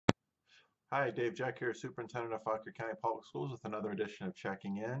Hi, Dave Jack here, Superintendent of Fauquier County Public Schools with another edition of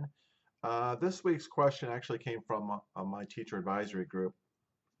Checking In. This week's question actually came from my teacher advisory group,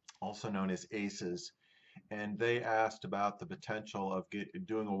 also known as ACEs, and they asked about the potential of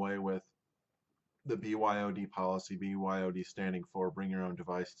doing away with the BYOD policy, BYOD standing for Bring Your Own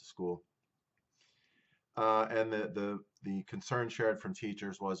Device to School. And the concern shared from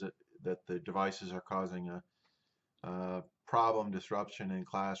teachers was that the devices are causing a problem, disruption in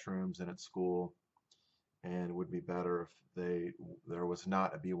classrooms and at school, and it would be better if there was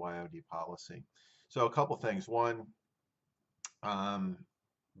not a BYOD policy. So a couple things. One, um,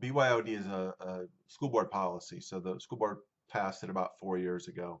 BYOD is a school board policy. So the school board passed it about 4 years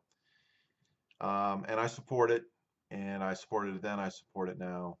ago. And I support it, and I supported it then, I support it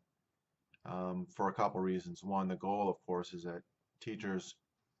now, for a couple reasons. One, the goal, of course, is that teachers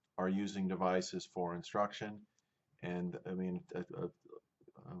are using devices for instruction. And I mean,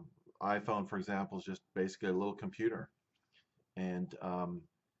 iPhone, for example, is just basically a little computer. And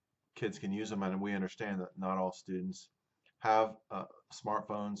kids can use them, and we understand that not all students have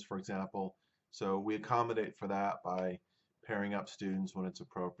smartphones, for example. So we accommodate for that by pairing up students when it's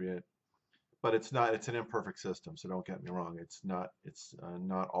appropriate. But it's an imperfect system, so don't get me wrong. It's not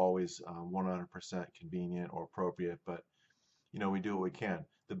always 100% convenient or appropriate, but we do what we can.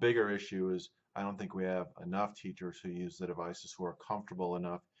 The bigger issue is I don't think we have enough teachers who use the devices who are comfortable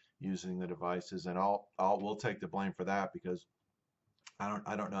enough using the devices, and we'll take the blame for that because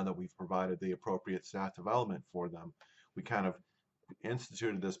I don't know that we've provided the appropriate staff development for them. We kind of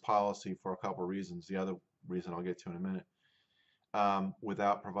instituted this policy for a couple of reasons. The other reason I'll get to in a minute,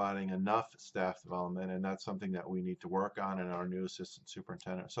 without providing enough staff development, and that's something that we need to work on. And our new associate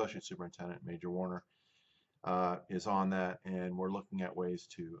superintendent, Major Warner, is on that, and we're looking at ways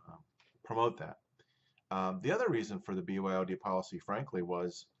to promote that. The other reason for the BYOD policy, frankly,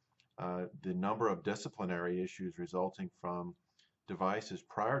 was the number of disciplinary issues resulting from devices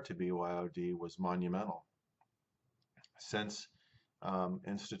prior to BYOD was monumental. Since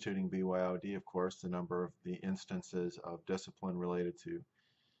instituting BYOD, of course, the number of the instances of discipline related to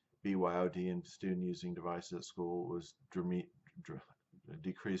BYOD and student using devices at school was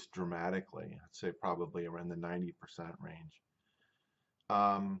decreased dramatically. I'd say probably around the 90% range.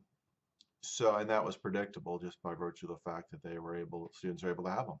 And that was predictable just by virtue of the fact that students are able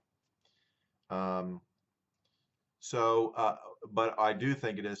to have them. But I do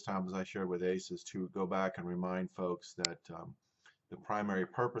think it is time, as I shared with ACES, to go back and remind folks that the primary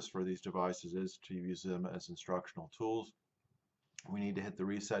purpose for these devices is to use them as instructional tools. We need to hit the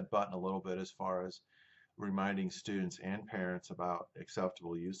reset button a little bit as far as reminding students and parents about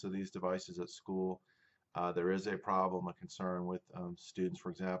acceptable use of these devices at school. There is a problem, a concern with students, for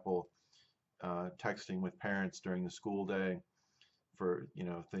example, texting with parents during the school day for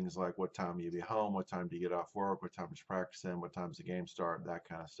things like what time will you be home, what time do you get off work, what time is practice in, what time does the game start, that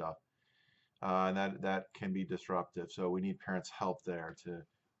kind of stuff. And that can be disruptive. So we need parents' help there to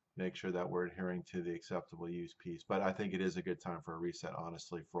make sure that we're adhering to the acceptable use piece. But I think it is a good time for a reset,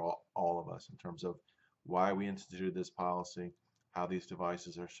 honestly, for all of us in terms of why we instituted this policy, how these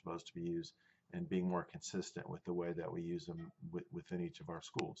devices are supposed to be used, and being more consistent with the way that we use them within each of our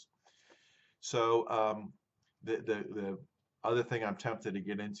schools. So the other thing I'm tempted to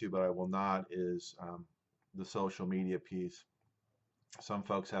get into, but I will not, is the social media piece. Some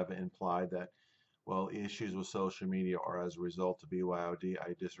folks have implied that, well, issues with social media are as a result of BYOD.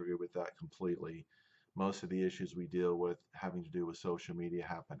 I disagree with that completely. Most of the issues we deal with having to do with social media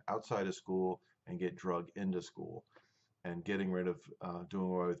happen outside of school and get drugged into school. And getting rid of, doing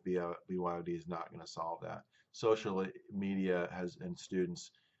away with BYOD is not going to solve that. Social media and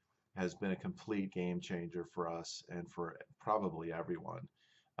students has been a complete game changer for us and for probably everyone.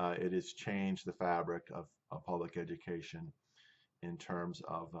 It has changed the fabric of public education in terms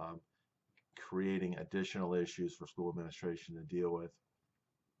of creating additional issues for school administration to deal with.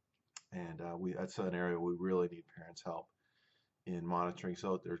 And that's an area we really need parents' help in monitoring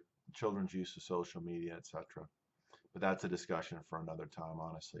their children's use of social media, etc. But that's a discussion for another time,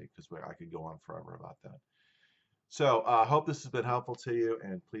 honestly, because I could go on forever about that. So I hope this has been helpful to you,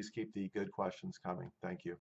 and please keep the good questions coming. Thank you.